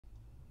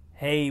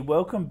Hey,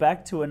 welcome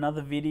back to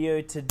another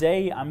video.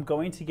 Today I'm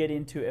going to get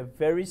into a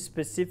very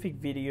specific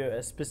video,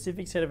 a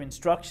specific set of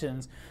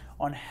instructions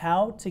on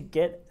how to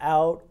get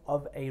out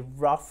of a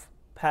rough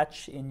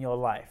patch in your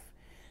life.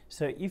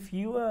 So if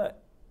you are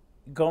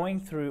going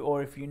through,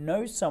 or if you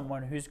know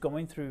someone who's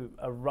going through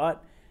a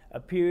rut, a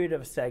period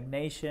of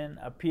stagnation,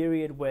 a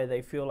period where they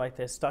feel like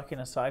they're stuck in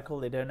a cycle,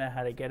 they don't know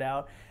how to get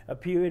out, a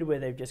period where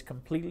they've just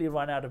completely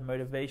run out of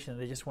motivation,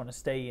 they just want to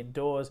stay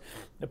indoors,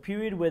 a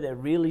period where they're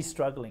really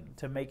struggling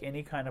to make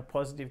any kind of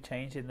positive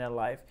change in their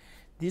life,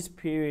 this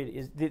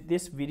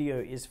video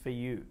is for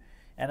you.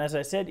 And as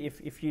I said,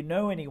 if you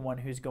know anyone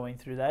who's going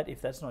through that, if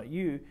that's not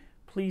you,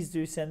 please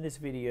do send this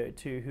video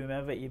to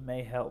whomever it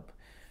may help.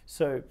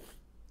 So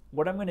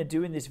what I'm going to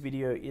do in this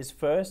video is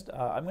first,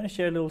 I'm going to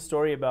share a little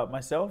story about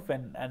myself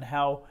and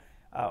how,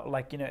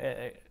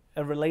 a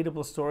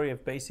relatable story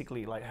of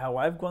basically like how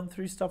I've gone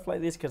through stuff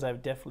like this, because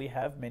I've definitely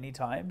have many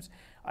times.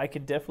 I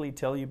can definitely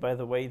tell you, by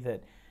the way,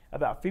 that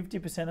about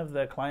 50% of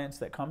the clients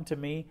that come to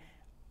me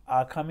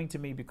are coming to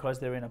me because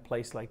they're in a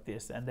place like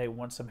this and they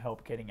want some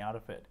help getting out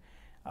of it.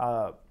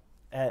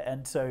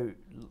 And so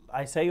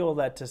I say all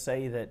that to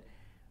say that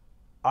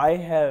I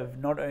have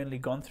not only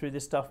gone through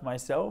this stuff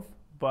myself,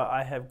 but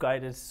I have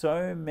guided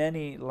so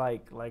many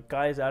like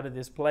guys out of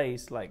this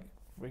place, like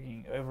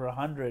freaking over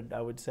 100,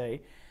 I would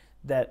say,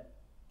 that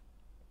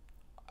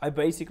I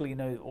basically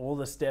know all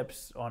the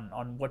steps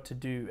on what to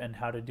do and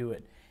how to do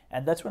it.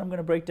 And that's what I'm going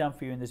to break down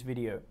for you in this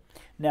video.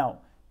 Now,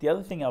 the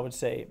other thing I would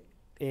say,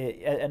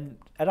 and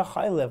at a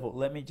high level,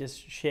 let me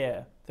just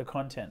share the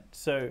content.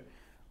 So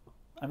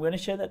I'm going to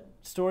share that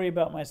story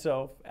about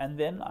myself, and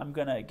then I'm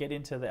going to get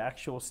into the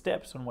actual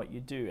steps on what you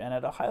do. And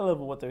at a high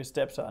level, what those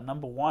steps are: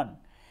 number one,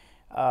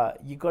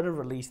 you got to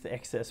release the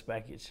excess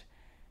baggage,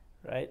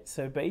 right?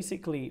 So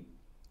basically,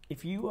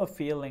 if you are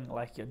feeling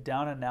like you're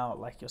down and out,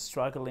 like you're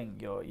struggling,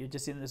 you're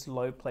just in this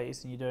low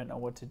place and you don't know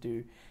what to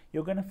do,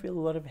 you're going to feel a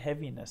lot of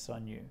heaviness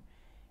on you.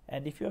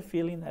 And if you're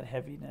feeling that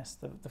heaviness,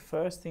 the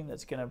first thing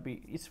that's going to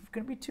be, it's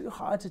going to be too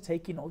hard to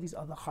take in all these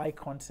other high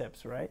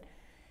concepts, right?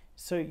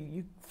 So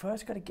you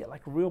first got to get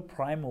like real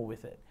primal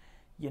with it.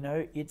 You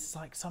know, it's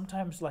like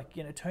sometimes, like,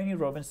 you know, Tony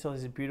Robbins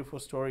tells a beautiful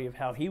story of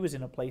how he was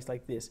in a place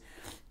like this,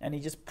 and he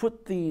just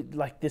put the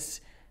this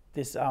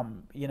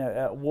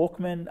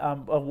Walkman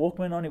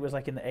on. It was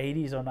like in the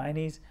 80s or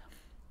 90s.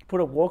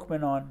 Put a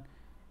Walkman on,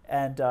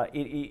 and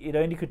it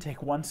only could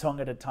take one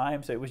song at a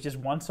time, so it was just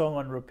one song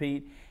on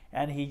repeat.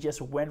 And he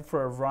just went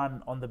for a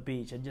run on the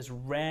beach and just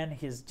ran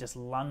his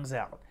lungs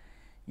out.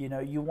 You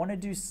know, you want to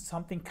do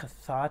something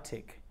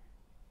cathartic,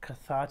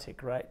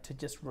 right? To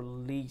just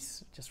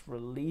release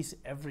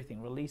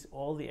everything, release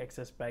all the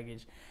excess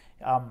baggage.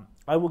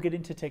 I will get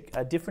into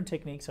different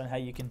techniques on how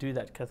you can do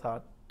that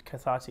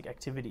cathartic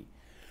activity.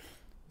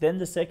 Then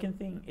the second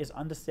thing is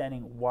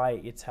understanding why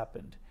it's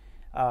happened.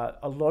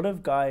 A lot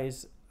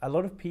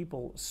of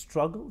people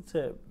struggle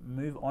to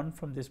move on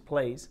from this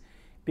place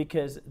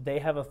because they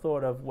have a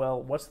thought of, well,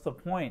 what's the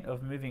point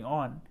of moving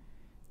on?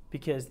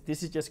 Because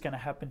this is just going to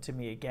happen to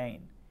me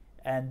again.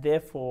 And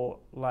therefore,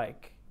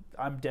 like,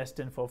 I'm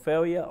destined for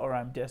failure, or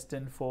I'm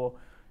destined for,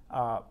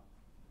 I'm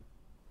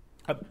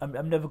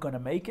never going to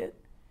make it.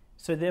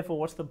 So therefore,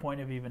 what's the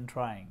point of even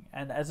trying?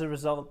 And as a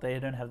result, they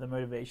don't have the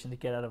motivation to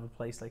get out of a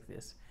place like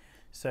this.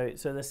 So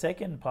the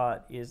second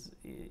part is,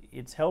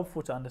 it's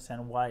helpful to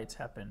understand why it's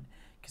happened.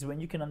 Because when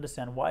you can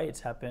understand why it's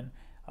happened,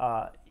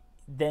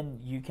 then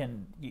you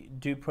can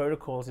do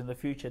protocols in the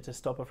future to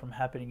stop it from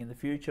happening in the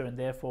future. And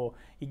therefore,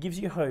 it gives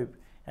you hope,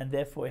 and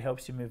therefore it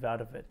helps you move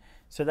out of it.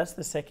 So that's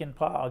the second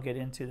part. I'll get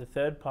into the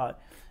third part.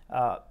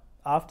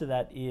 After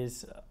that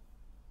is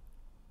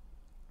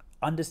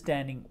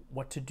understanding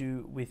what to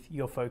do with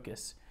your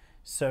focus.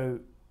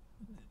 So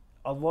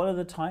a lot of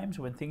the times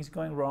when things are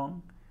going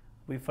wrong,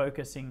 we're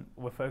focusing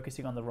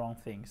on the wrong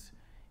things,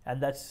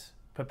 and that's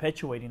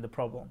perpetuating the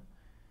problem.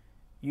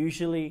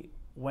 Usually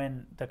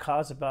when the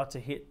car's about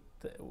to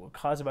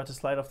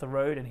slide off the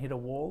road and hit a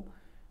wall,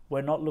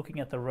 we're not looking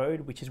at the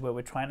road, which is where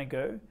we're trying to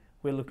go.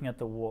 We're looking at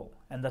the wall,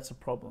 and that's a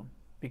problem,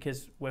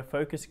 because where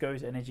focus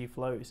goes, energy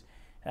flows,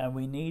 and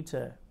we need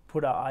to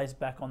put our eyes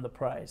back on the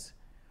prize.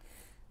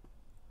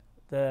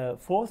 The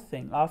fourth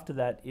thing after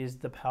that is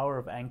the power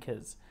of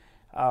anchors.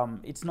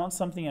 It's not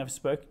something I've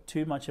spoke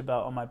too much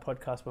about on my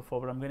podcast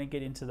before, but I'm going to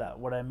get into that,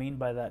 what I mean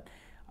by that,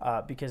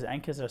 because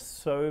anchors are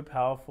so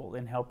powerful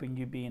in helping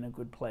you be in a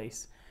good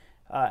place.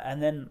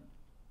 And then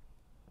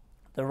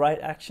the right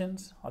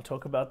actions, I'll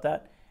talk about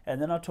that. And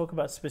then I'll talk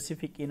about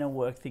specific inner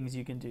work things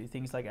you can do,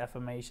 things like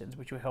affirmations,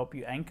 which will help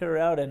you anchor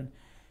out, and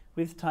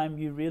with time,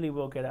 you really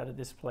will get out of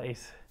this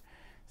place.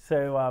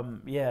 So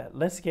yeah,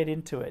 let's get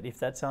into it, if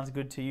that sounds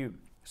good to you.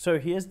 So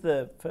here's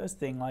the first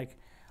thing. Like,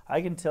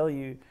 I can tell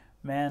you,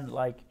 man,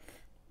 like,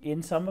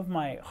 in some of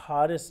my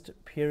hardest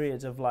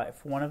periods of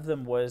life, one of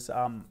them was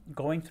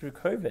going through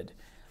COVID.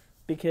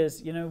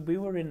 Because, you know,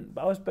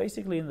 I was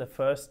basically in the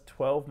first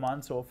 12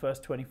 months or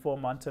first 24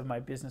 months of my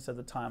business at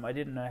the time. I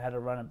didn't know how to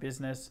run a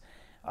business.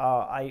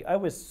 I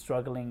was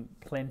struggling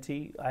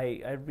plenty.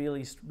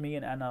 Me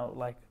and Anna,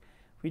 like,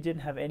 we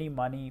didn't have any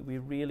money. We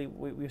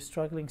were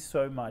struggling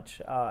so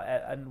much.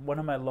 And one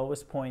of my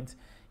lowest points,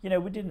 we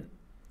didn't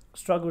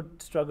struggled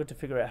to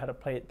figure out how to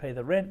pay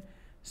the rent,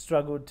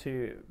 struggled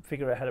to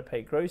figure out how to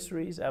pay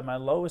groceries. At my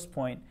lowest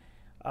point,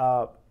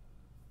 I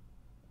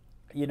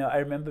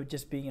remember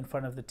just being in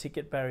front of the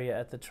ticket barrier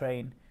at the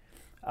train,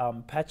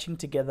 patching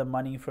together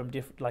money from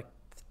like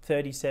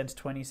 30 cents,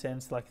 20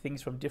 cents, like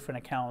things from different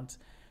accounts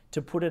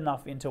to put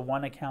enough into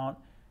one account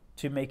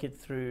to make it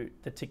through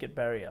the ticket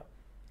barrier.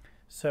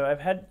 So I've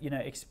had,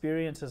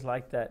 experiences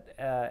like that,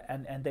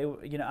 and they,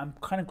 I'm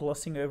kind of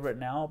glossing over it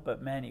now,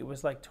 but man, it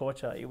was like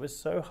torture. It was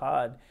so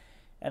hard.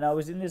 And I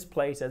was in this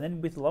place, and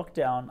then with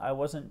lockdown, I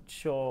wasn't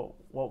sure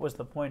what was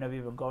the point of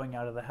even going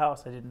out of the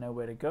house. I didn't know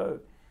where to go.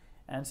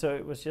 And so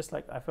it was just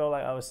like, I felt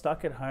like I was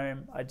stuck at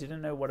home. I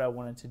didn't know what I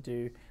wanted to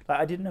do. Like,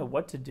 I didn't know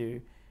what to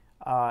do.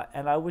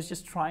 And I was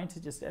just trying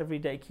to just every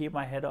day keep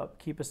my head up,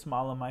 keep a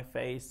smile on my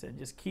face, and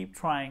just keep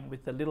trying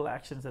with the little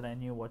actions that I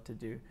knew what to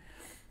do.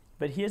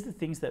 But here's the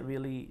things that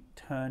really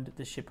turned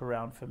the ship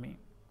around for me.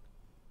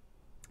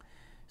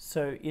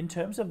 So in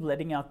terms of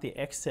letting out the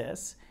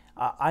excess,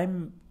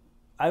 I'm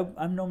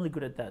normally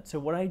good at that. So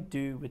what I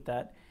do with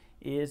that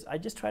is I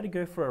just try to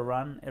go for a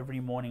run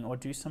every morning or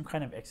do some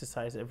kind of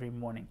exercise every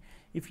morning.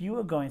 If you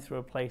are going through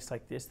a place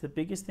like this, the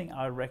biggest thing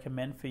I would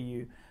recommend for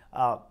you,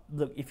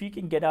 look, if you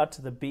can get out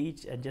to the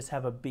beach and just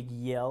have a big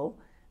yell,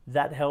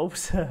 that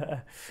helps.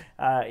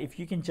 If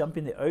you can jump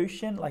in the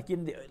ocean,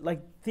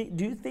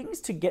 do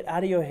things to get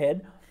out of your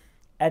head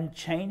and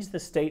change the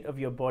state of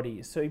your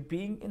body. So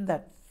being in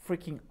that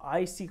freaking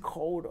icy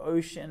cold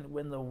ocean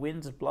when the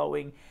wind's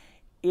blowing,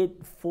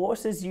 it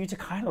forces you to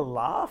kind of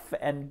laugh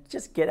and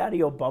just get out of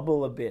your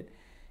bubble a bit,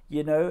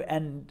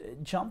 and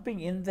jumping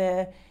in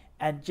there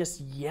and just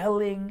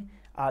yelling.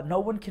 No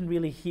one can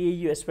really hear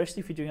you,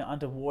 especially if you're doing it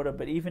underwater,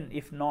 but even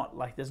if not,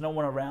 like there's no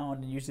one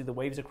around and usually the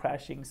waves are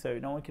crashing, so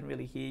no one can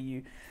really hear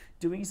you.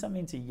 Doing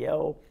something to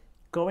yell,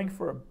 going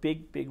for a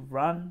big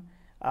run,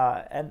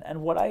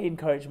 and what I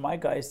encourage my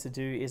guys to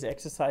do is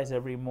exercise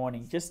every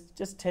morning,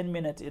 just 10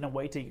 minutes in a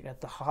way to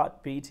get the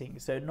heart beating.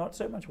 So not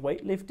so much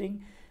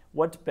weightlifting.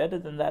 What's better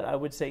than that, I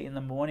would say, in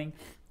the morning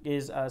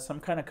is some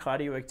kind of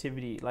cardio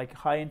activity, like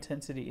high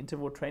intensity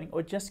interval training,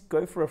 or just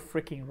go for a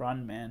freaking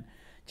run, man.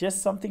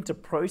 Just something to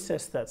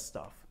process that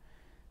stuff.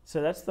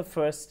 So that's the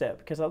first step,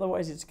 because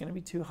otherwise it's going to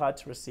be too hard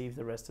to receive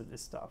the rest of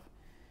this stuff.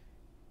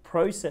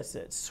 Process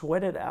it,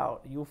 sweat it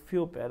out. You'll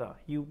feel better.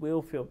 You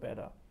will feel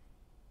better.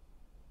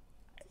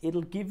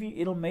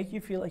 It'll make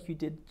you feel like you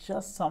did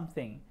just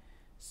something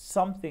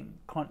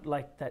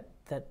like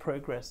that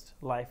progressed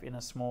life in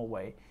a small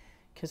way.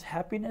 Because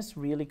happiness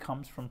really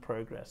comes from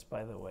progress,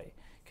 by the way.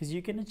 Because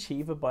you can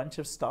achieve a bunch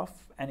of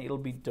stuff and it'll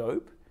be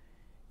dope.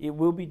 It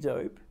will be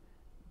dope.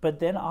 But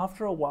then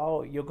after a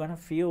while, you're going to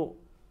feel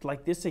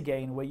like this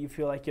again, where you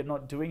feel like you're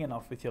not doing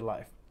enough with your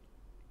life,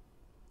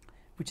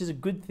 which is a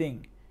good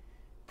thing.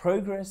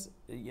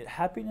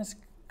 Happiness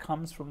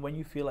comes from when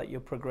you feel like you're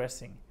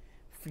progressing.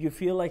 You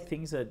feel like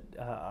things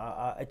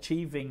are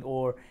achieving,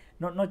 or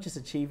not just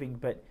achieving,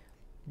 but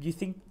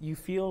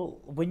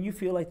when you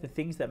feel like the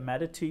things that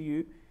matter to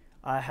you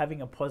are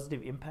having a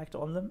positive impact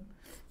on them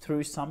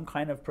through some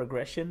kind of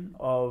progression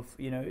of,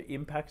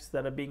 impacts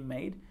that are being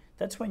made.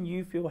 That's when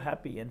you feel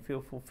happy and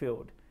feel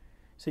fulfilled.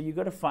 So you've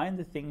got to find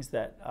the things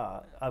that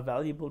are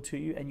valuable to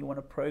you, and you want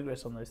to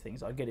progress on those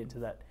things. I'll get into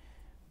that.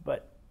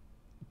 But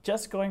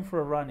just going for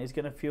a run is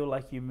going to feel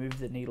like you move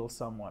the needle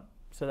somewhat.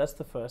 So that's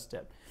the first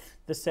step.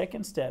 The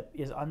second step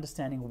is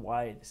understanding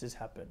why this has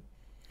happened.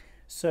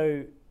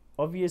 So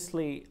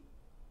obviously,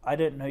 I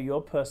don't know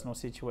your personal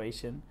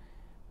situation,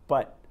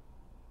 but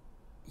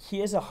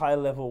here's a high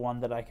level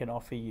one that I can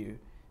offer you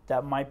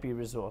that might be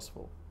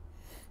resourceful.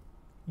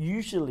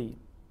 Usually,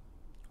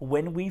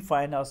 when we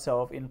find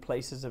ourselves in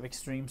places of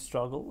extreme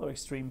struggle or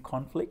extreme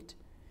conflict,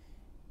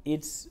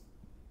 it's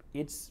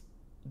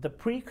the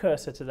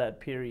precursor to that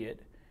period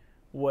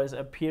was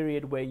a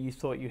period where you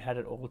thought you had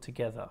it all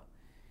together.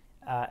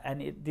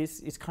 This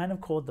is kind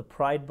of called the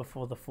pride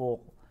before the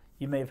fall.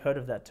 You may have heard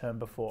of that term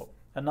before.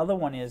 Another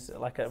one is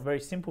like a very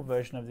simple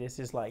version of this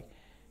is like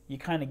you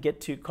kind of get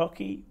too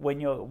cocky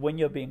when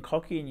you're being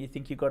cocky and you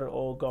think you got it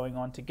all going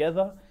on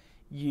together.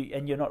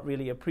 You're not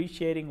really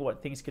appreciating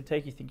what things could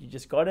take. You think you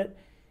just got it.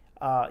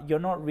 You're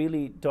not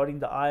really dotting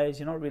the I's,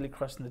 you're not really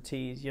crossing the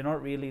T's, you're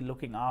not really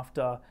looking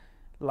after,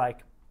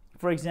 like,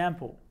 for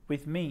example,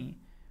 with me,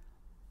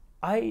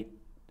 I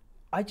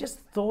just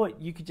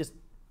thought you could just,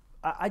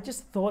 I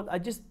just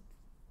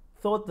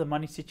thought the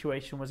money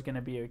situation was going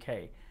to be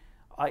okay.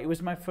 It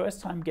was my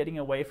first time getting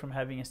away from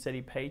having a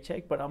steady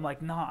paycheck, but I'm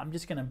like, nah, I'm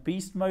just going to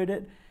beast mode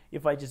it.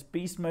 If I just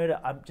beast mode it,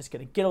 I'm just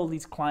going to get all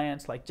these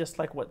clients, just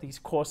like what these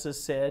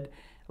courses said.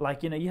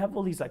 Like, you have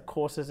all these like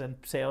courses and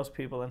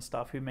salespeople and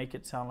stuff who make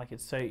it sound like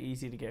it's so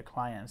easy to get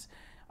clients.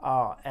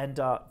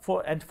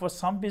 For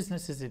some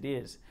businesses it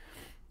is.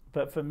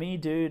 But for me,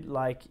 dude,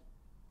 like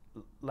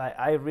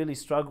I really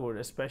struggled,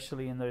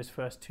 especially in those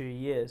first 2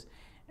 years.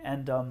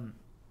 And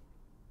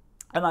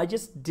I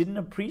just didn't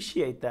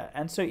appreciate that.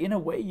 And so in a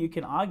way you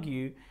can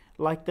argue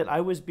like that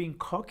I was being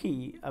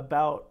cocky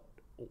about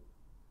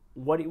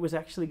what it was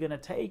actually going to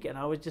take, and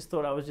I was just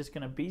thought I was just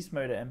going to beast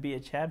mode it and be a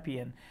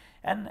champion.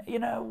 And you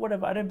know,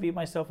 whatever, I don't beat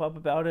myself up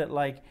about it.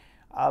 Like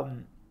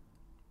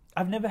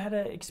I've never had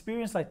an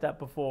experience like that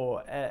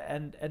before,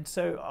 and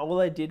so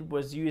all I did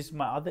was use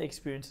my other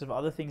experiences of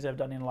other things I've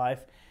done in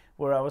life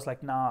where I was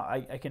like, nah,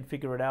 I can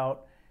figure it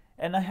out.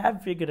 And I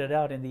have figured it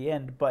out in the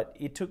end, but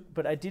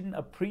I didn't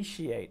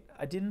appreciate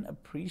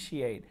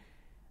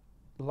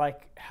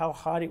like how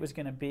hard it was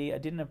going to be. I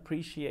didn't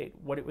appreciate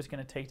what it was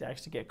going to take to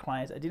actually get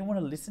clients. I didn't want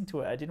to listen to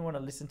it. I didn't want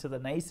to listen to the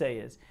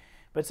naysayers.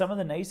 But some of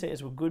the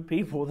naysayers were good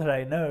people that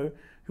I know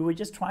who were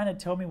just trying to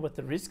tell me what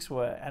the risks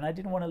were, and I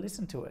didn't want to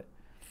listen to it.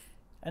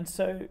 And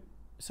so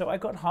I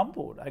got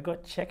humbled. I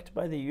got checked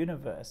by the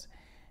universe.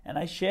 And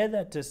I share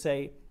that to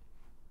say,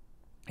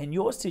 in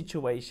your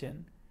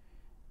situation,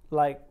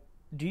 like,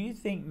 do you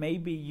think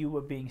maybe you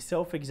were being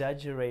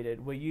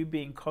self-exaggerated? Were you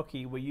being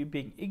cocky? Were you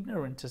being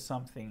ignorant to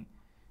something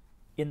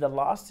in the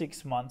last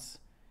 6 months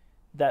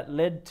that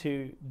led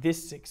to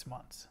this 6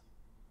 months?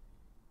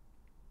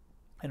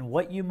 And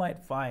what you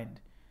might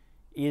find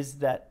is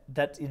that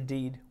that's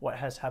indeed what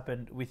has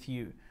happened with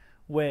you,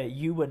 where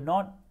you were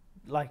not,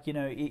 like, you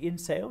know, in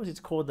sales, it's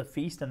called the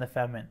feast and the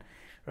famine,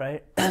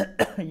 right?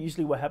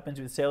 Usually what happens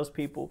with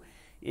salespeople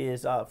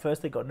is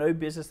first they got no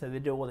business, then they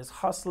do all this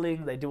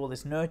hustling, they do all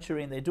this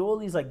nurturing, they do all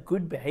these like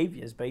good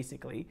behaviors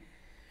basically.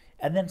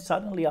 And then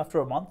suddenly after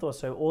a month or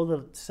so, all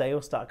the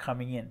sales start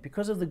coming in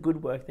because of the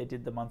good work they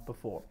did the month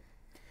before.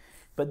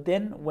 But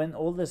then when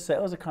all the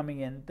sales are coming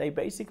in, they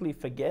basically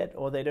forget,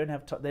 or they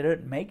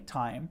don't make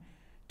time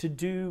to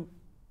do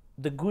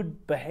the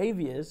good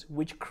behaviors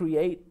which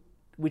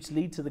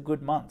lead to the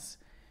good months.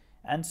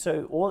 And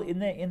so all in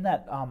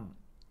that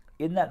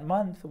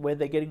month where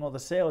they're getting all the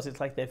sales, it's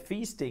like they're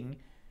feasting,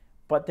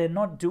 but they're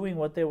not doing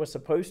what they were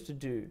supposed to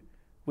do,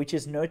 which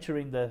is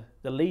nurturing the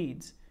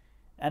leads.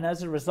 And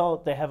as a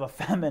result, they have a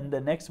famine the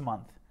next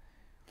month.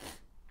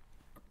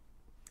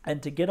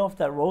 And to get off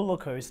that roller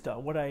coaster,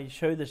 what I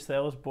show the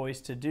sales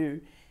boys to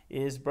do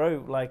is,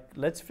 bro, like,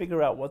 let's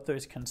figure out what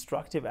those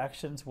constructive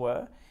actions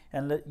were.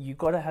 And you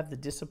got to have the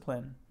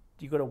discipline.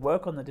 You got to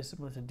work on the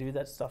discipline to do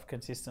that stuff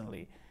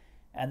consistently.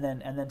 And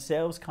then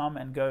sales come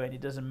and go, and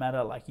it doesn't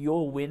matter. Like,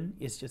 your win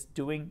is just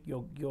doing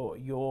your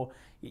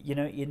you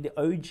know, in the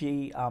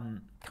OG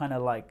kind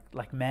of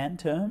like man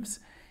terms,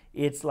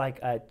 it's like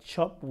a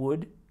chop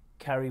wood,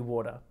 carry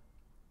water.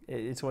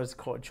 It's what it's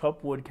called,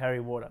 chop wood, carry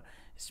water.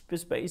 It's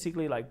just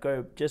basically like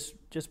go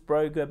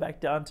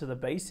back down to the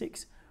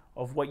basics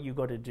of what you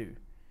got to do,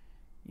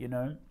 you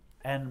know.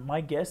 And my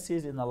guess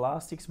is in the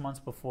last 6 months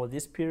before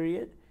this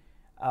period,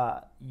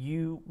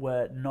 you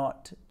were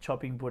not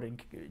chopping wood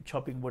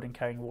and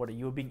carrying water.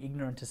 You were being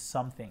ignorant to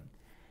something,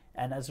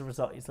 and as a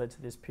result, it's led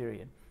to this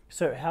period.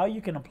 So how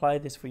you can apply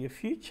this for your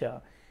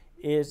future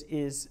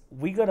is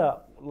we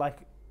gotta, like,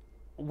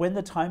 when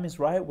the time is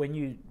right, when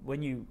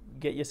you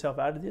get yourself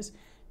out of this,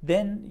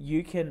 then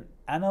you can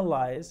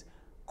analyze,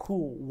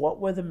 cool, what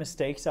were the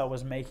mistakes I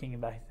was making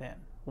back then?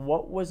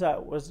 What was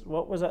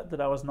that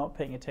I was not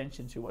paying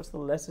attention to? What's the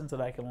lessons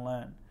that I can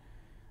learn?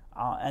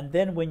 And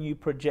then when you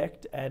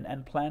project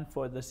and plan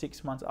for the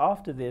 6 months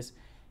after this,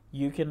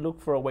 you can look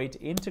for a way to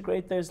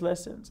integrate those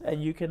lessons,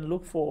 and you can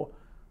look for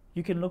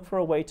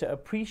a way to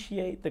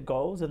appreciate the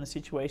goals and the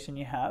situation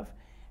you have,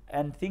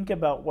 and think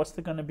about what's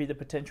going to be the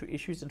potential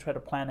issues and try to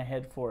plan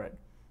ahead for it.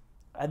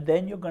 And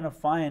then you're going to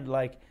find,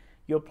 like,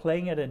 you're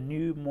playing at a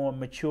new, more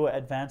mature,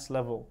 advanced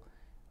level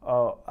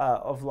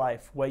of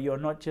life, where you're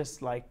not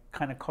just like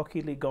kind of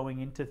cockily going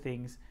into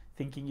things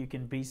thinking you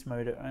can beast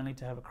mode it only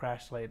to have a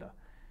crash later.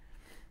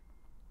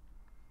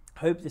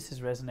 Hope this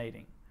is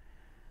resonating.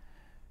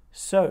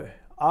 So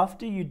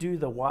after you do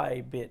the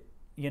why bit,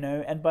 you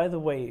know, and by the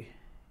way,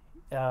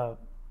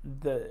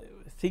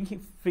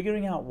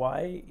 figuring out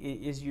why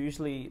is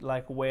usually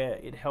like where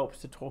it helps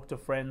to talk to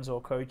friends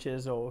or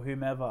coaches or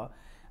whomever,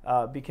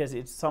 because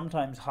it's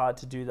sometimes hard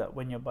to do that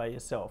when you're by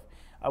yourself.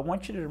 I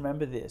want you to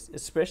remember this,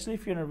 especially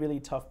if you're in a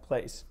really tough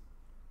place.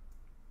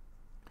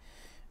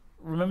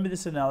 Remember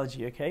this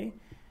analogy, okay?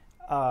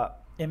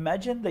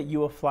 Imagine that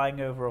you are flying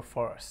over a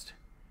forest.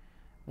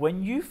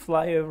 When you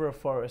fly over a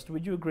forest,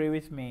 would you agree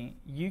with me,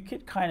 you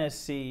could kind of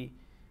see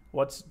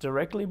what's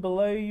directly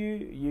below you,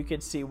 you can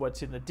see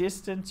what's in the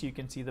distance, you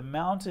can see the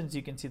mountains,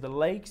 you can see the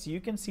lakes, you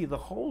can see the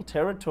whole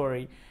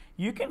territory.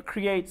 You can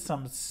create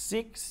some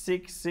sick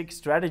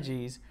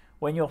strategies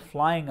when you're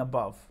flying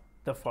above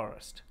the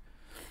forest,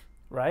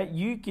 right?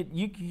 You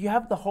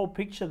have the whole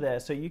picture there,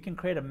 so you can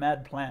create a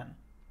mad plan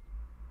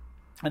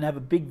and have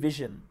a big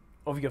vision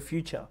of your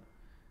future,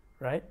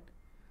 right?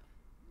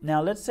 Now,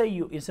 let's say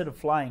you, instead of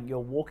flying, you're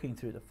walking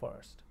through the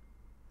forest.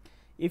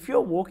 If you're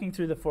walking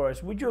through the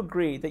forest, would you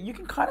agree that you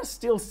can kind of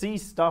still see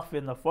stuff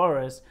in the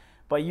forest,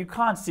 but you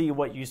can't see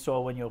what you saw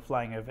when you're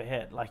flying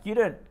overhead? Like, you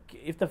don't,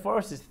 if the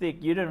forest is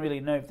thick, you don't really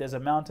know if there's a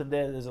mountain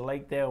there, there's a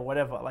lake there, or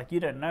whatever. Like, you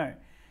don't know,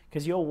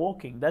 because you're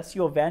walking. That's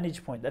your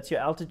vantage point. That's your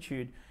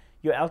altitude.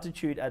 Your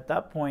altitude at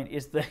that point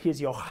is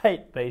your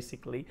height,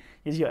 basically,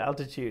 is your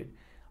altitude.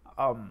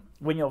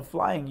 when you're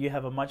flying, you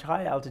have a much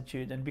higher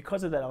altitude, and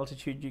because of that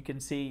altitude, you can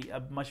see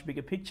a much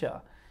bigger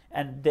picture,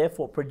 and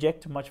therefore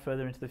project much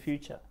further into the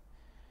future.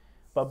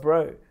 But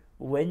bro,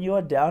 when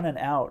you're down and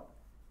out,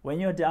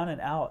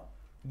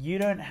 you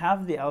don't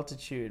have the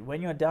altitude.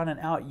 When you're down and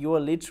out, you are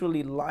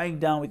literally lying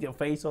down with your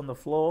face on the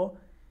floor,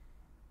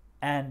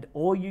 and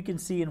all you can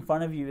see in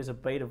front of you is a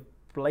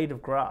blade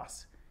of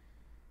grass.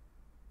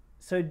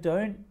 So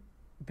don't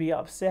be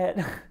upset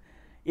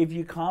if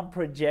you can't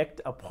project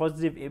a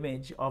positive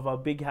image of a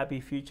big happy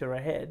future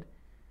ahead,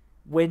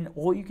 when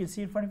all you can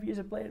see in front of you is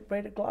a blade of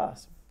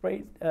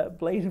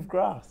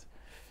grass.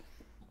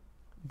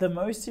 The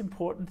most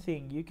important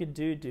thing you can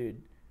do,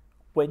 dude,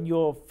 when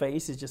your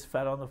face is just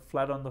flat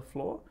on the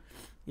floor,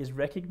 is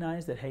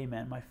recognize that, hey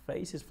man, my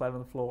face is flat on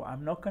the floor.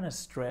 I'm not going to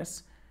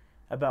stress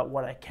about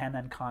what I can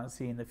and can't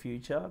see in the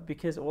future,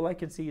 because all I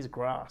can see is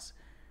grass.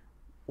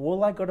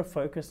 All I got to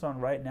focus on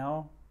right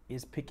now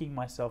is picking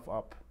myself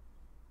up.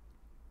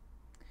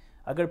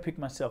 I got to pick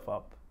myself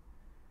up,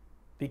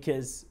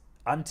 because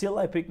until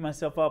I pick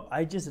myself up,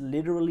 I just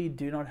literally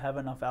do not have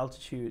enough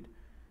altitude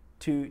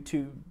to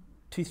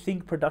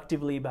think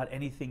productively about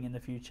anything in the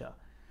future.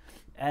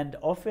 And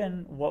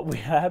often what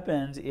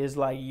happens is,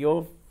 like,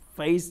 your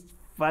face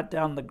flat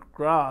down the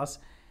grass,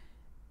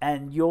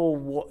 and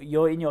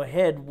you're in your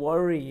head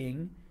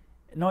worrying,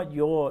 not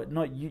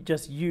you,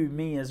 just you,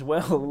 me as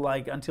well.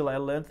 Like, until I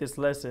learned this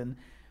lesson,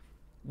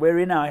 we're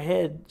in our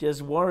head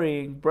just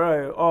worrying,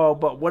 bro, oh,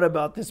 but what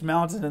about this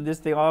mountain and this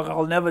thing? Oh,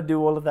 I'll never do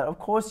all of that. Of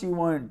course you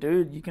won't,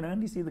 dude. You can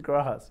only see the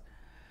grass.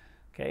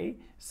 Okay?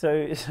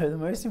 So the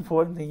most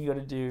important thing you got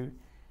to do,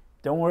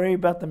 don't worry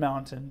about the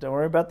mountain. Don't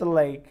worry about the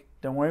lake.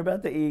 Don't worry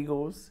about the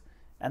eagles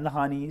and the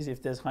honeys,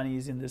 if there's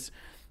honeys in this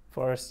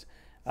forest.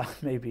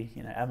 Maybe,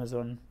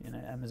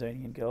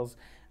 Amazonian girls.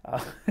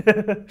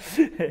 You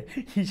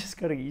just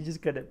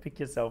gotta pick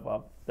yourself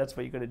up. That's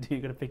what you gotta do.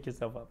 You gotta pick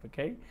yourself up.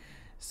 Okay?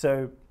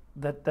 So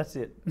that's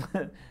it.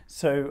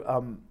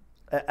 So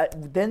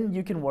then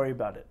you can worry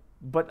about it.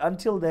 But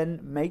until then,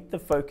 make the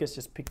focus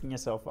just picking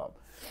yourself up.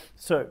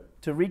 So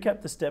to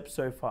recap the steps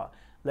so far: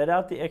 let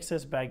out the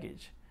excess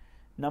baggage.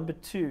 Number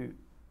 2,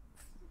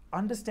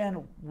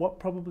 understand what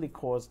probably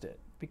caused it,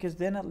 because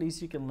then at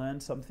least you can learn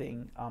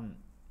something,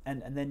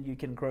 and then you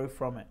can grow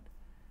from it,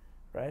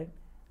 right?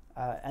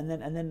 And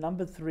then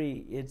number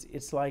 3,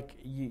 it's like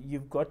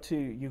you've got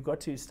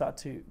to start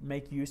to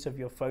make use of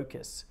your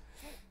focus.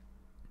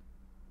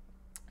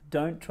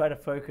 Don't try to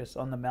focus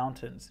on the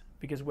mountains,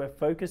 because where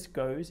focus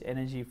goes,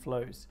 energy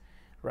flows,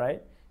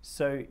 right?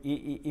 So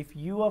if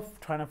you are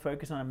trying to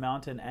focus on a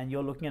mountain and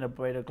you're looking at a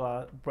blade of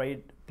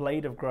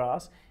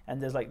grass,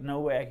 and there's like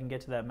no way I can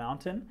get to that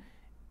mountain,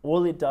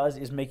 all it does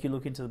is make you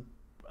look into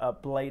a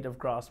blade of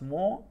grass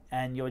more,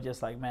 and you're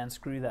just like, man,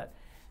 screw that.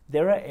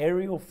 There are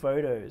aerial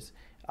photos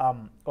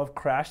of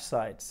crash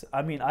sites.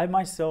 I mean, I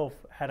myself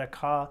had a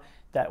car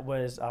that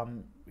was,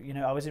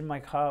 I was in my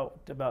car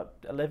about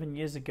 11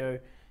 years ago.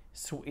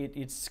 So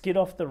it skid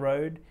off the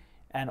road,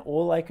 and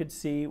all I could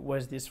see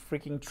was this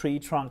freaking tree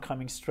trunk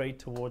coming straight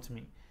towards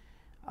me.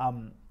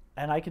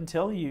 And I can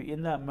tell you,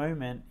 in that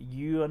moment,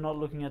 you are not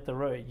looking at the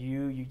road.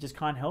 You just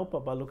can't help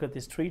but look at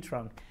this tree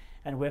trunk.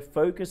 And where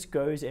focus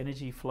goes,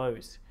 energy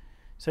flows.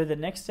 So the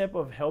next step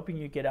of helping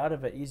you get out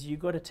of it is you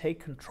got to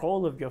take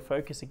control of your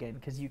focus again,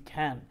 because you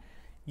can.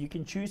 You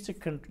can choose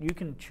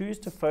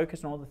to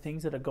focus on all the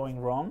things that are going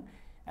wrong,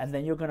 and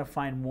then you're going to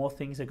find more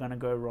things are going to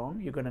go wrong.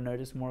 You're going to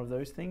notice more of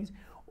those things.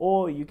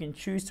 Or you can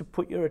choose to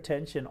put your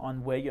attention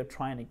on where you're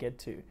trying to get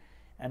to.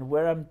 And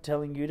where I'm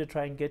telling you to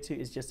try and get to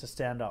is just to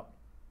stand up.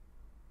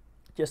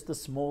 Just the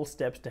small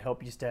steps to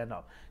help you stand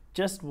up.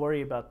 Just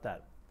worry about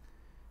that.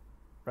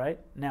 Right?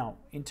 Now,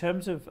 in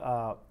terms of,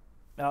 I'll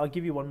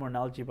give you one more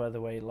analogy, by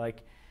the way.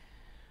 Like,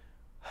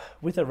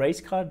 with a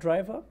race car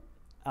driver,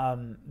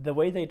 the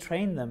way they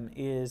train them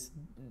is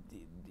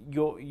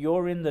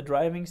you're in the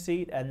driving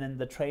seat, and then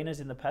the trainer's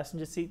in the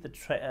passenger seat.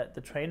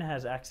 The trainer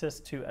has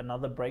access to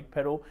another brake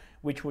pedal,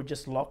 which will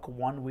just lock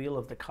one wheel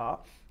of the car.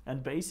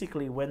 And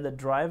basically, when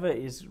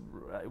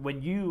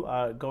when you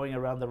are going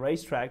around the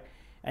racetrack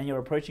and you're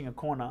approaching a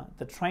corner,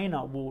 the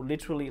trainer will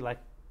literally like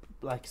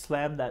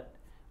slam that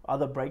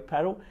other brake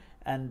pedal,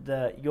 and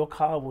your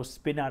car will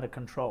spin out of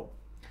control.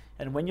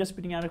 And when you're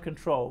spinning out of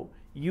control,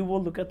 you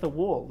will look at the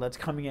wall that's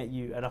coming at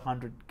you at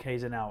 100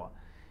 k's an hour.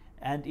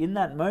 And in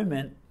that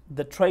moment,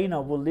 the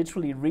trainer will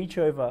literally reach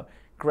over,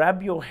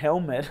 grab your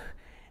helmet,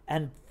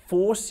 and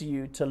force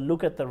you to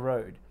look at the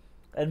road.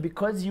 And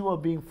because you are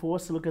being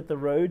forced to look at the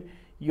road,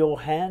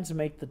 your hands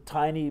make the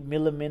tiny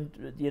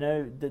millimeter,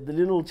 the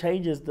little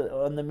changes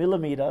on the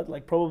millimeter,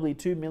 like probably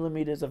 2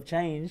 millimeters of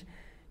change,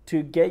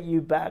 to get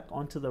you back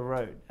onto the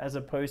road, as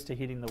opposed to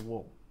hitting the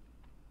wall.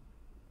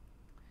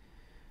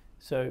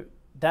 So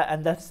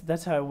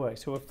that's how it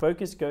works. So where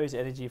focus goes,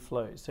 energy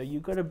flows. So you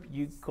got to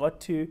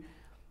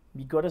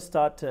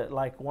start to,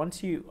 like,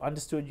 once you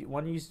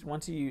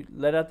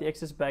let out the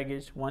excess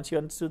baggage, once you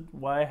understood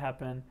why it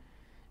happened,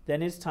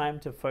 then it's time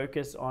to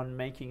focus on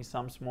making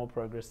some small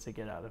progress to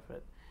get out of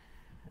it.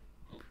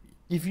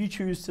 If you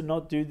choose to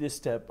not do this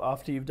step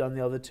after you've done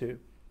the other two,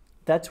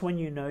 that's when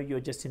you know you're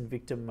just in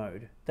victim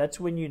mode.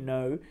 That's when you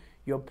know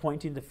you're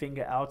pointing the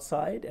finger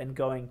outside and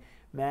going,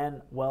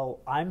 man, well,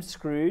 I'm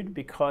screwed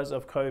because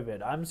of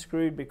COVID. I'm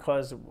screwed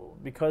because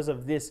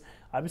of this.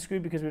 I'm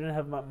screwed because we don't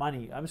have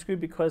money. I'm screwed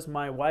because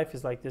my wife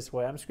is like this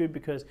way. I'm screwed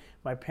because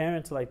my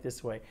parents are like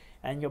this way.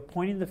 And you're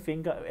pointing the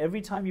finger.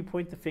 Every time you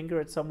point the finger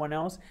at someone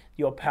else,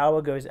 your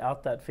power goes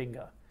out that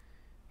finger,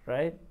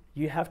 right?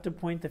 You have to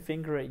point the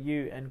finger at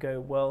you and go,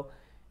 well,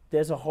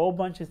 there's a whole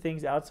bunch of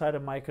things outside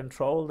of my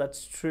control.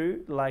 That's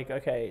true. Like,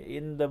 okay,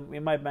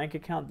 in my bank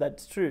account,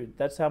 that's true.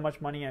 That's how much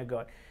money I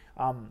got.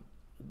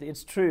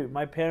 It's true.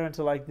 My parents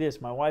are like this.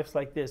 My wife's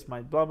like this.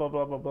 My blah, blah,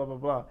 blah, blah, blah, blah,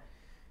 blah.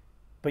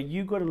 But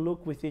you got to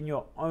look within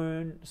your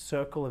own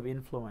circle of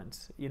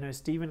influence. You know,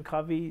 Stephen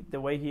Covey, the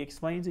way he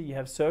explains it, you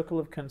have circle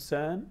of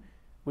concern,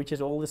 which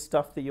is all the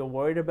stuff that you're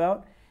worried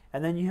about.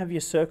 And then you have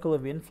your circle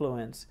of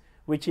influence,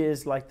 which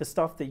is like the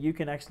stuff that you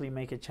can actually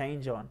make a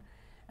change on.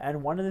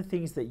 And one of the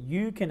things that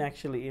you can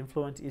actually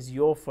influence is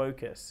your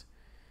focus.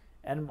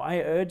 And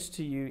my urge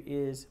to you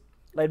is,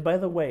 like, by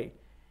the way,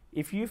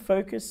 if you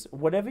focus,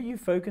 whatever you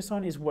focus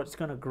on is what's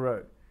going to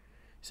grow.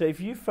 So if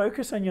you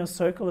focus on your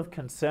circle of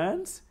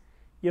concerns,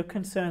 your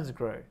concerns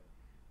grow.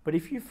 But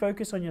if you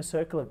focus on your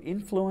circle of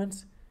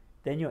influence,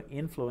 then your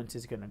influence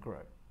is going to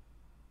grow.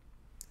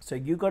 So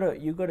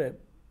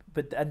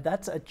and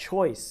that's a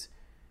choice.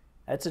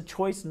 It's a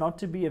choice not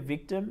to be a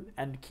victim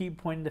and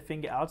keep pointing the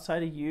finger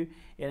outside of you.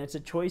 And it's a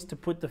choice to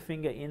put the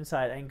finger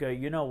inside and go,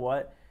 you know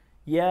what?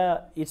 Yeah,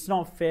 it's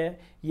not fair.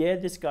 Yeah,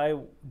 this guy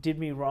did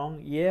me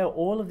wrong. Yeah,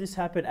 all of this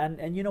happened.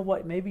 And you know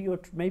what? Maybe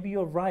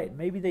you're right.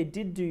 Maybe they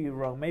did do you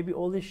wrong. Maybe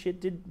all this shit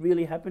did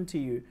really happen to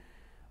you.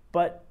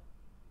 But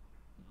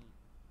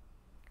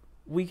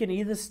we can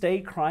either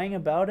stay crying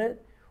about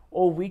it,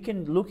 or we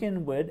can look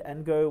inward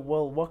and go,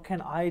 well, what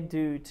can I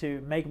do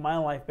to make my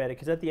life better?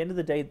 Because at the end of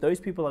the day, those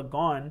people are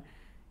gone.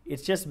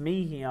 It's just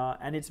me here,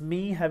 and it's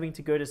me having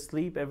to go to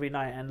sleep every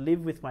night and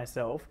live with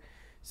myself.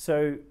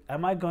 So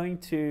am I going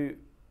to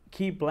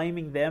keep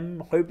blaming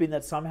them, hoping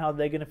that somehow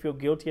they're going to feel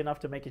guilty enough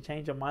to make a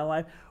change in my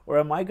life? Or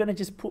am I going to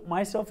just put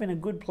myself in a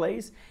good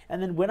place?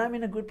 And then when I'm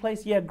in a good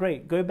place, yeah,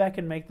 great, go back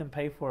and make them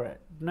pay for it.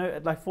 No,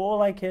 like, for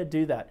all I care,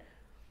 do that.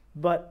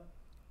 But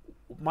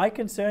my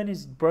concern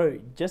is, bro,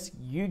 just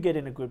you get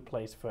in a good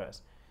place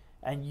first.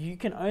 And you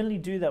can only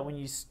do that when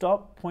you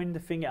stop pointing the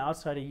finger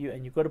outside of you,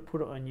 and you've got to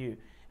put it on you.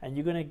 And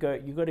you got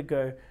to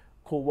go,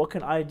 cool, what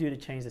can I do to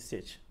change the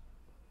sitch?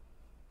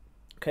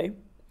 Okay?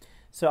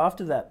 So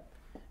after that,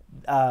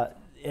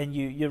 and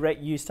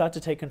you start to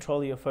take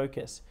control of your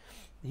focus.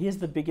 Here's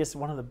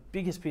one of the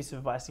biggest pieces of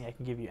advice I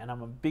can give you, and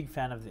I'm a big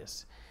fan of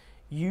this.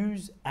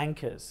 Use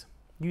anchors.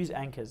 Use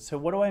anchors. So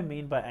what do I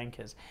mean by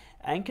anchors?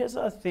 Anchors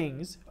are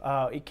things,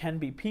 it can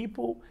be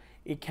people,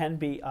 it can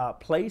be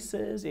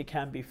places, it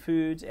can be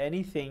foods,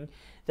 anything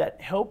that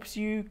helps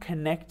you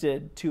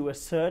connected to a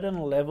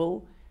certain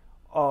level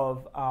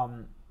of, I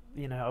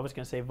was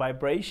going to say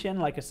vibration,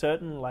 like a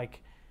certain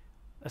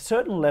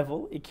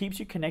level. It keeps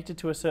you connected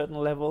to a certain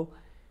level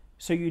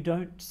so you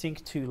don't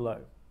sink too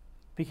low.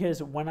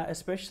 Because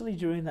especially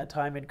during that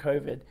time in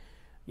COVID,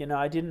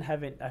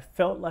 I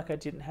felt like I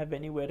didn't have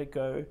anywhere to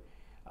go.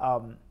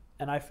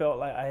 And I felt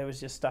like I was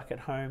just stuck at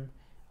home,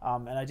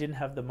 and I didn't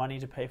have the money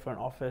to pay for an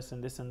office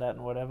and this and that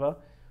and whatever.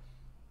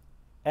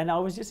 And I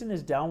was just in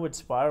this downward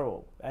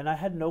spiral, and I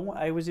had no one.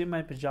 I was in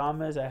my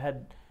pajamas. I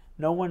had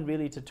no one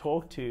really to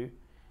talk to,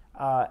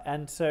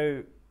 and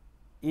so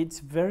it's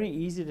very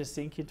easy to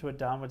sink into a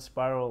downward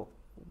spiral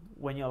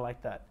when you're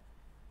like that.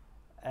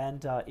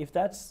 And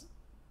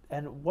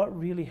and what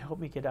really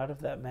helped me get out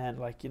of that, man,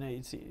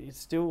 it's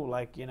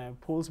still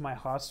pulls my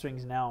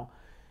heartstrings now,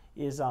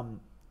 is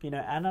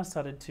Anna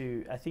started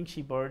to, I think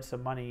she borrowed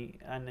some money,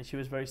 and she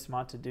was very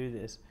smart to do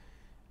this.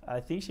 I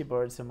think she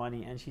borrowed some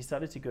money, and she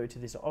started to go to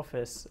this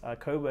office,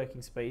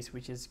 co-working space,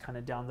 which is kind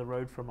of down the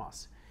road from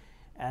us.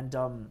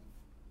 And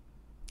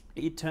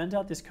it turns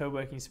out this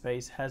co-working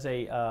space has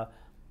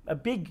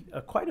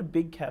quite a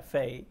big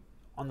cafe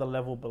on the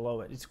level below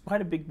it. It's quite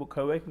a big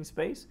co-working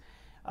space,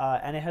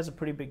 and it has a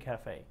pretty big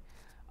cafe.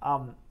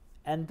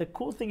 And the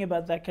cool thing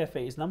about that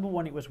cafe is, number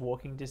one, it was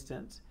walking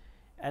distance,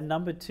 and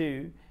number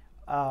two,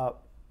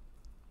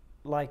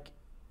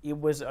 it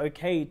was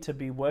okay to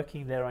be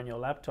working there on your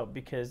laptop,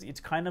 because it's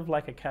kind of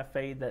like a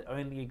cafe that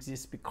only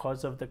exists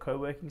because of the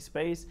co-working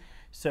space.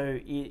 So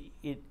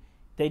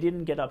they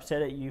didn't get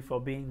upset at you for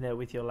being there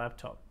with your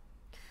laptop.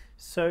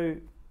 So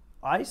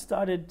I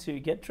started to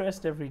get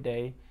dressed every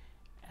day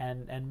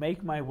and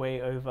make my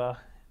way over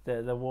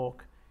the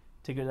walk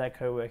to go to that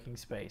co-working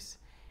space.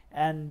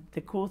 And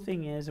the cool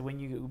thing is, when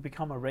you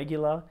become a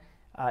regular,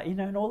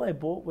 and all I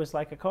bought was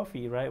like a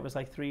coffee, right? It was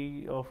like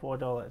 $3 or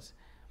 $4.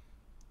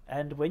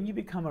 And when you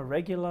become a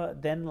regular,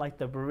 then like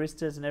the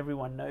baristas and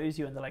everyone knows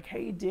you, and they're like,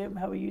 hey, Dim,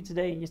 how are you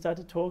today? And you start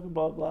to talk and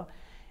blah, blah.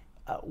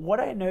 What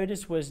I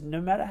noticed was,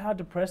 no matter how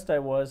depressed I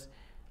was,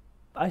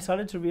 I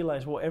started to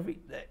realize, well,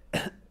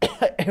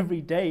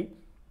 every day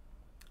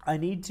I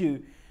need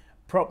to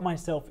prop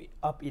myself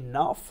up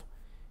enough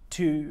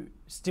to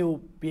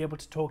still be able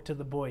to talk to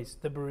the boys,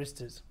 the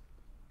baristas.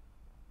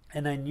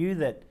 And I knew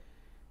that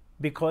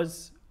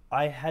because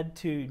I had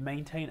to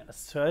maintain a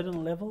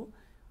certain level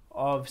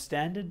of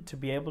standard to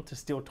be able to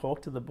still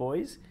talk to the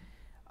boys,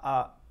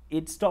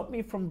 it stopped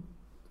me from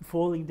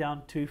falling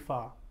down too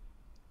far,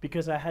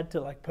 because I had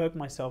to like perk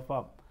myself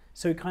up.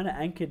 So it kind of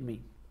anchored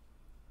me.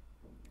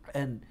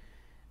 And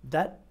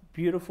that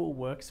beautiful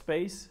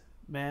workspace,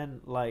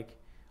 man, like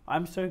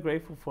I'm so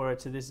grateful for it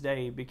to this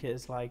day,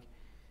 because like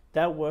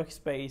that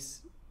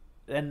workspace,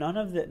 and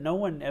no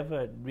one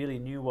ever really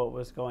knew what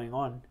was going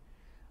on.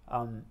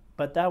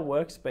 But that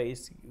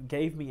workspace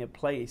gave me a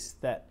place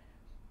that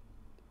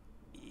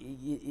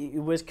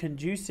it was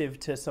conducive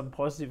to some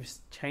positive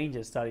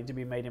changes starting to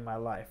be made in my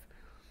life.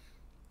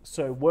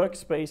 So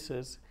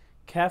workspaces,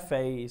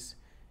 cafes,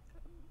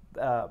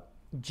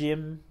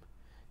 gym,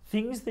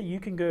 things that you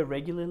can go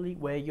regularly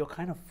where you're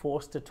kind of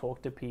forced to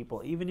talk to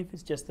people, even if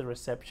it's just the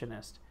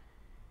receptionist.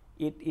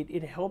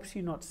 It helps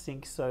you not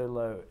sink so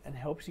low and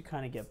helps you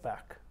kind of get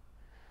back.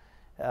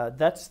 And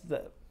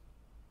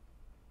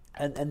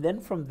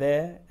then from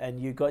there, and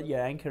you got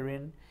your anchor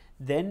in,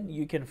 then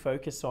you can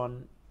focus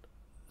on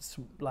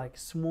like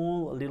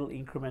small little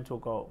incremental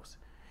goals.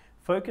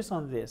 Focus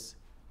on this: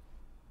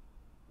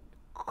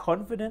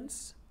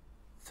 confidence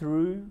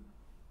through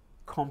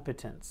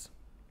competence.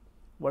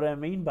 What I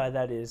mean by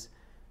that is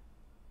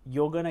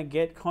you're going to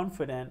get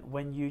confident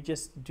when you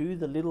just do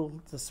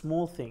the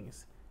small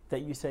things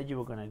that you said you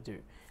were going to do,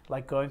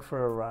 like going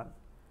for a run.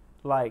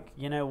 Like,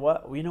 you know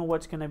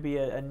what's going to be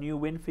a new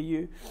win for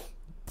you?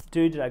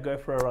 Dude, did I go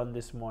for a run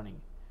this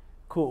morning?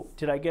 Cool.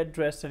 Did I get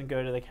dressed and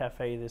go to the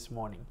cafe this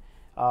morning?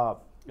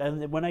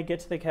 And when I get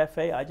to the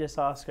cafe, I just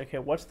ask, okay,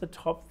 what's the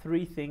top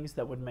 3 things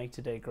that would make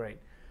today great?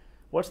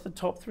 What's the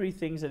top 3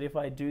 things that if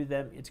I do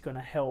them, it's going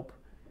to help?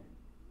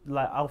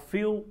 Like I'll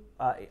feel,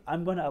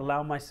 I'm going to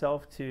allow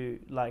myself to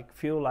like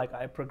feel like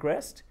I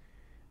progressed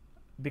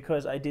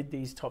because I did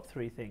these top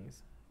 3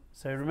 things.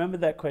 So remember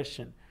that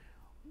question: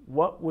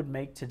 what would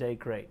make today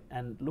great?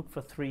 And look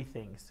for 3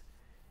 things.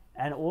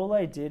 And all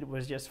I did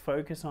was just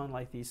focus on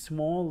like these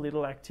small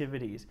little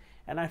activities,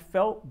 and I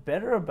felt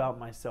better about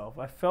myself.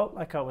 I felt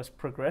like I was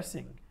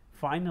progressing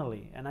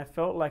finally, and I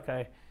felt like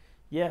I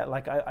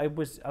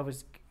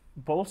was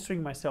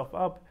bolstering myself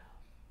up.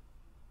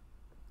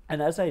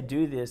 And as I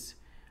do this,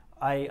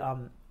 I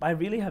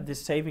really have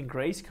this saving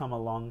grace come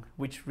along,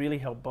 which really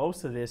helped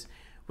bolster this,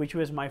 which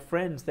was my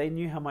friends. They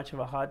knew how much of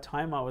a hard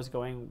time I was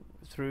going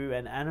through,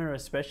 and Anna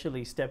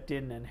especially stepped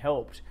in and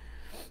helped.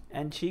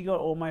 And she got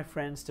all my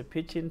friends to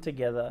pitch in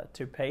together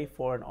to pay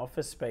for an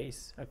office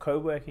space, a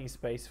co-working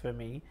space for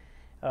me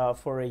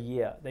for a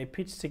year. They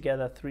pitched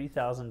together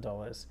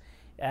 $3,000.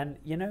 And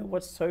you know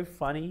what's so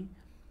funny?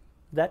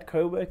 That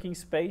co-working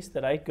space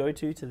that I go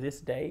to this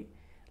day,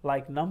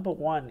 like number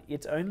one,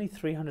 it's only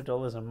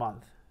 $300 a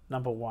month,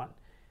 number one.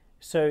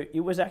 So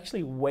it was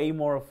actually way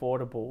more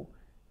affordable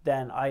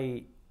than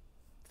I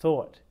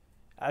thought.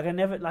 I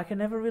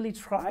never really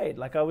tried.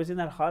 Like I was in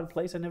that hard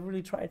place. I never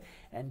really tried.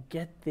 And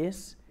get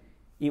this,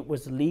 it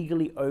was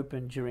legally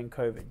open during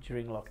COVID,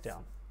 during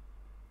lockdown.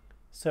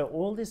 So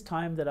all this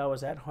time that I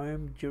was at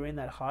home during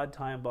that hard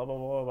time, blah, blah,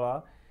 blah,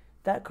 blah,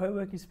 that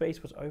co-working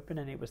space was open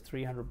and it was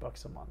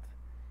 $300 a month.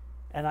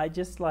 And I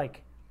just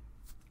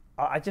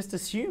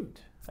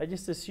assumed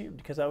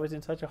because I was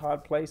in such a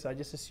hard place, I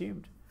just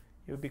assumed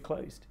it would be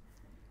closed.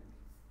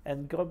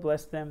 And God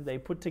bless them. They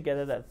put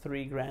together that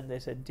 $3,000. They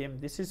said, Dim,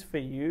 this is for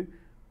you.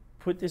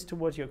 Put this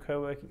towards your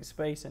co-working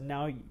space, and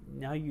now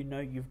you know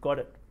you've got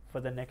it for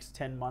the next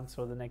 10 months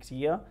or the next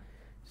year.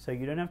 So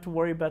you don't have to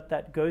worry about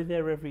that. Go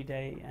there every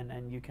day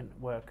and you can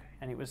work.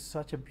 And it was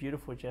such a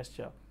beautiful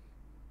gesture.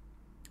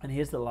 And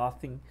here's the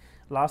last thing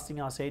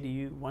I'll say to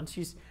you,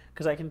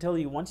 because I can tell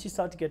you, once you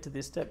start to get to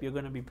this step, you're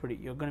going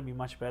to be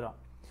much better.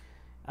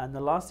 And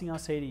the last thing I'll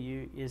say to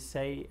you is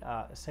say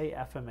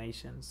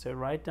affirmations. So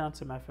write down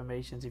some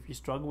affirmations. If you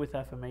struggle with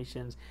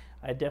affirmations,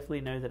 I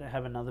definitely know that I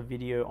have another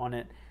video on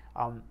it.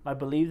 I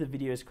believe the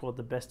video is called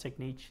the best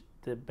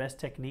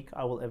technique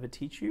I will ever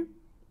teach you.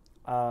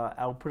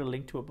 I'll put a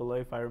link to it below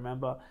if I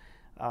remember.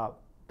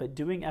 But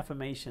doing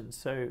affirmations.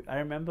 So I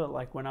remember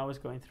like when I was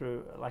going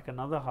through like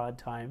another hard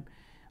time,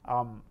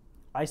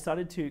 I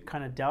started to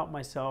kind of doubt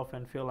myself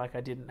and feel like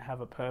I didn't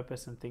have a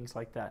purpose and things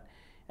like that.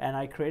 And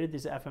I created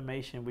this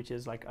affirmation, which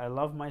is like, I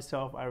love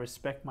myself, I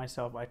respect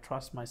myself, I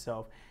trust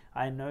myself.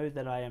 I know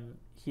that I am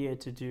here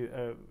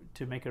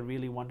to make a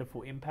really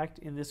wonderful impact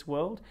in this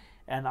world,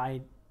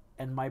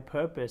 and my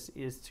purpose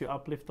is to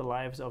uplift the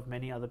lives of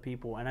many other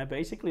people. And I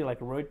basically like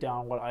wrote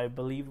down what I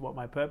believed what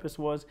my purpose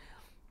was,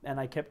 and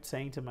I kept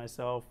saying to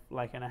myself,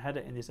 like, and I had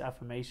it in this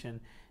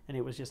affirmation, and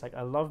it was just like,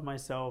 I love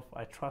myself,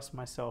 I trust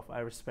myself,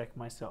 I respect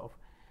myself.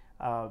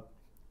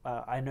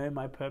 I know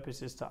my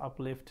purpose is to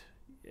uplift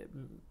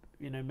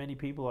many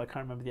people. I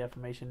can't remember the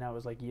affirmation now, it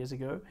was like years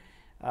ago,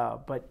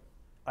 but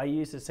I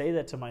used to say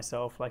that to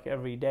myself like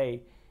every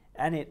day,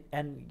 and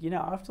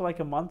after like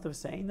a month of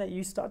saying that,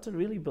 you start to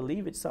really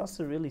believe it, starts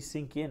to really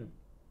sink in.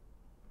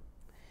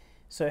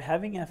 So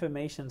having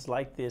affirmations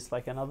like this,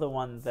 like another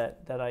one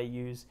that I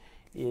use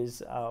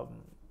is,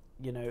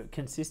 you know,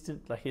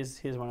 consistent. Like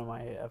here's one of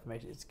my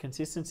affirmations.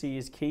 Consistency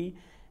is key,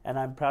 and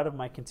I'm proud of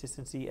my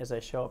consistency as I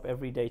show up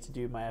every day to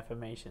do my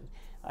affirmations.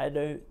 I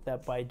know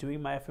that by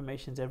doing my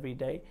affirmations every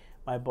day,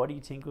 my body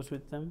tingles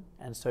with them,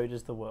 and so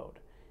does the world.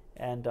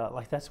 And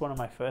like that's one of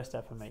my first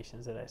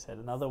affirmations that I said.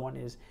 Another one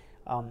is,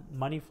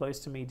 money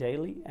flows to me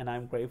daily, and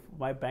I'm grateful.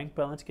 My bank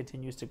balance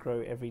continues to grow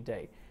every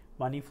day.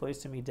 Money flows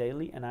to me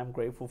daily, and I'm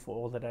grateful for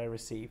all that I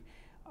receive.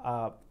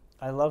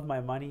 I love my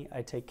money.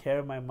 I take care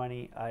of my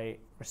money. I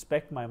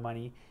respect my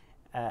money.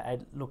 I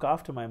look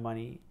after my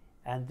money,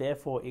 and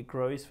therefore it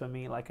grows for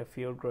me like a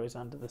field grows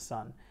under the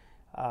sun.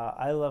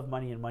 I love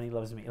money, and money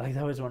loves me. Like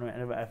that was one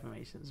of my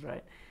affirmations,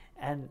 right?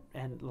 And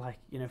like,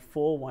 you know,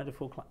 four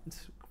wonderful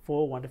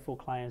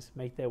clients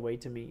make their way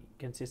to me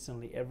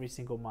consistently every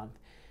single month.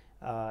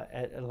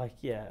 Like,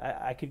 yeah,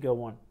 I could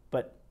go on,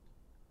 but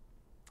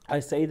I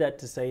say that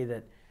to say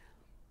that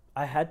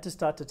I had to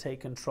start to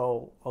take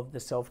control of the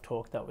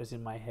self-talk that was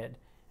in my head,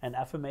 and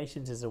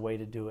affirmations is a way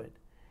to do it.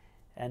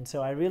 And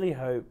so I really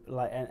hope,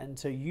 like,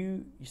 so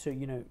you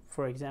know,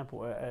 for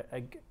example,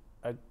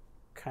 a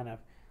kind of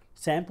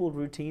sample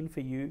routine for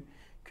you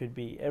could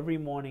be every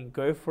morning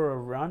go for a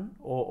run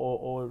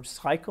or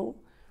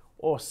cycle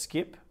or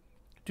skip.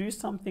 Do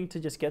something to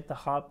just get the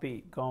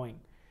heartbeat going.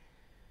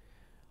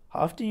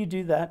 After you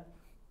do that,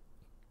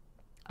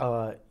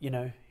 you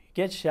know,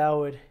 get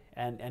showered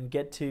and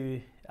get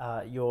to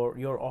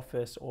your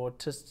office or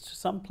to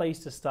some place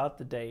to start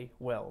the day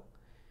well.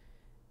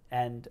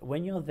 And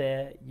when you're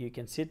there, you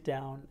can sit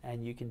down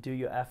and you can do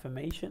your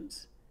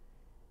affirmations,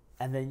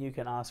 and then you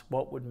can ask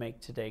what would make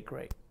today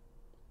great,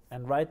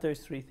 and write those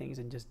 3 things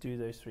and just do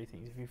those 3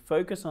 things. If you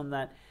focus on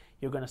that,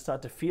 you're going to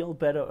start to feel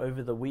better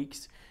over the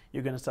weeks.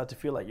 You're going to start to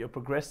feel like you're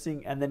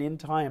progressing, and then in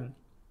time,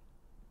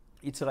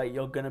 it's like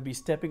you're going to be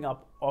stepping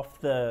up off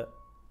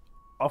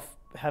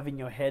having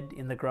your head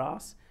in the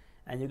grass,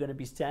 and you're going to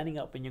be standing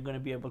up, and you're going to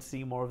be able to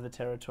see more of the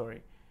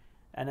territory.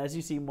 And as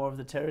you see more of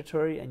the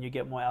territory and you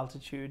get more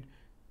altitude,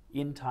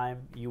 in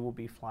time you will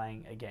be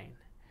flying again.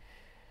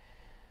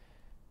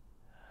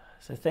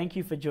 So thank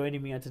you for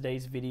joining me on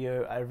today's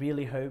video. I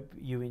really hope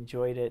you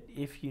enjoyed it.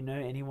 If you know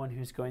anyone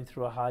who's going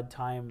through a hard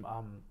time,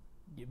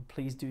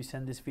 please do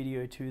send this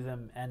video to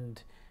them.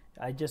 And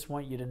I just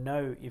want you to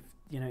know,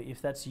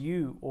 if that's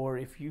you, or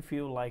if you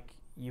feel like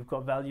you've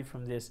got value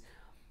from this,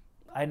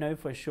 I know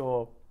for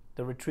sure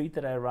the retreat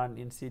that I run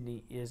in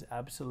Sydney is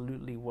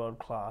absolutely world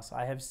class.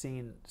 I have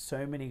seen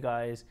so many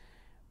guys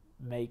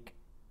make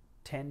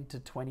 $10,000 to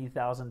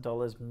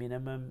 $20,000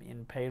 minimum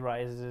in pay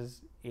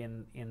rises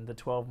in the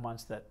 12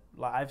 months that,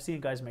 like, I've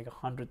seen guys make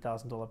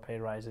 $100,000 pay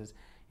rises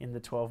in the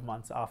 12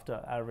 months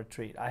after our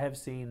retreat. I have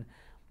seen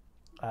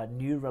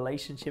new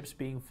relationships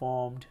being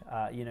formed,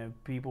 you know,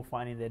 people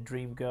finding their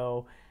dream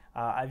girl.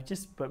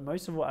 But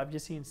most of all, I've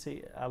just seen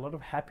a lot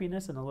of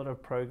happiness and a lot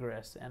of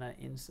progress, and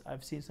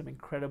I've seen some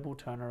incredible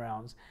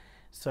turnarounds.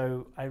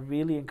 So I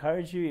really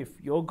encourage you, if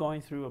you're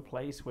going through a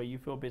place where you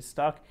feel a bit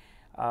stuck,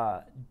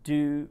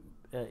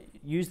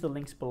 use the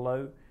links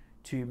below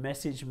to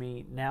message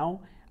me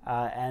now,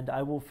 and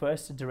I will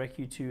first direct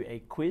you to a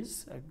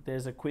quiz.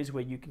 There's a quiz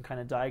where you can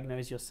kind of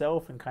diagnose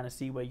yourself and kind of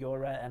see where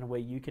you're at and where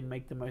you can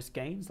make the most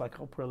gains. Like,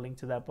 I'll put a link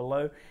to that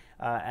below,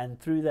 and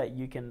through that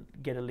you can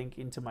get a link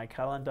into my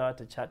calendar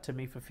to chat to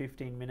me for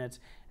 15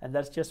 minutes, and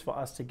that's just for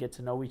us to get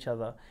to know each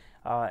other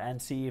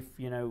and see if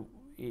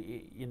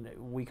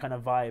we kind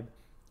of vibe.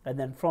 And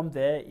then from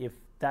there,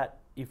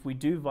 if we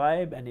do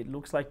vibe and it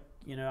looks like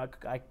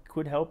I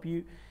could help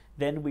you,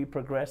 then we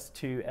progress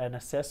to an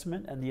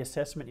assessment, and the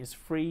assessment is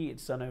free.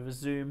 It's done over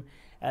Zoom,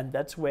 and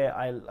that's where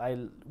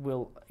I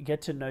will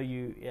get to know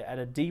you at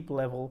a deep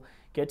level,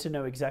 get to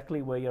know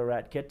exactly where you're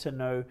at, get to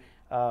know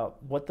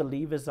what the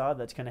levers are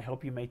that's going to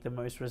help you make the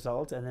most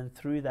results. And then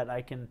through that,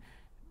 I can,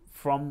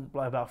 from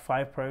about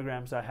 5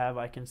 programs I have,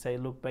 I can say,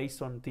 look,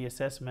 based on the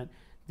assessment,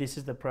 this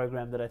is the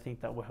program that I think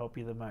that will help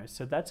you the most.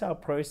 So that's our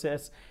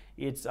process.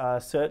 It's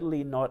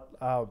certainly not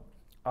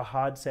a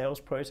hard sales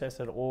process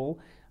at all.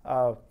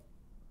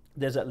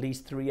 There's at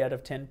least 3 out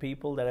of 10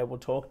 people that I will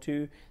talk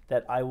to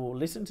that I will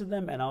listen to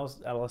them, and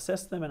I'll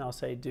assess them, and I'll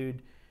say,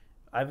 dude,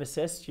 I've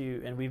assessed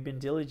you and we've been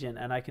diligent,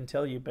 and I can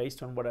tell you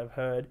based on what I've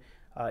heard,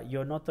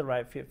 you're not the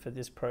right fit for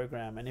this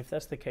program. And if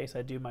that's the case,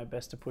 I do my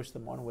best to push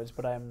them onwards.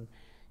 But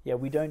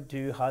we don't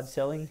do hard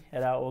selling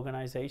at our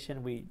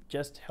organization. We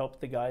just help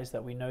the guys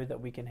that we know that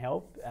we can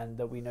help, and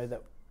that we know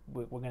that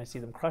we're going to see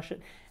them crush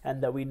it,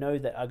 and that we know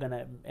that are going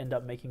to end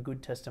up making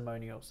good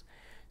testimonials.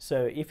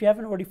 So if you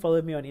haven't already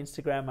followed me on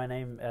Instagram, my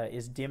name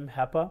is Dim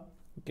Happer.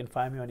 You can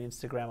find me on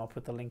Instagram. I'll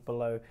put the link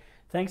below.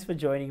 Thanks for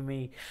joining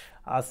me.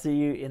 I'll see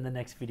you in the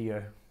next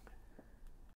video.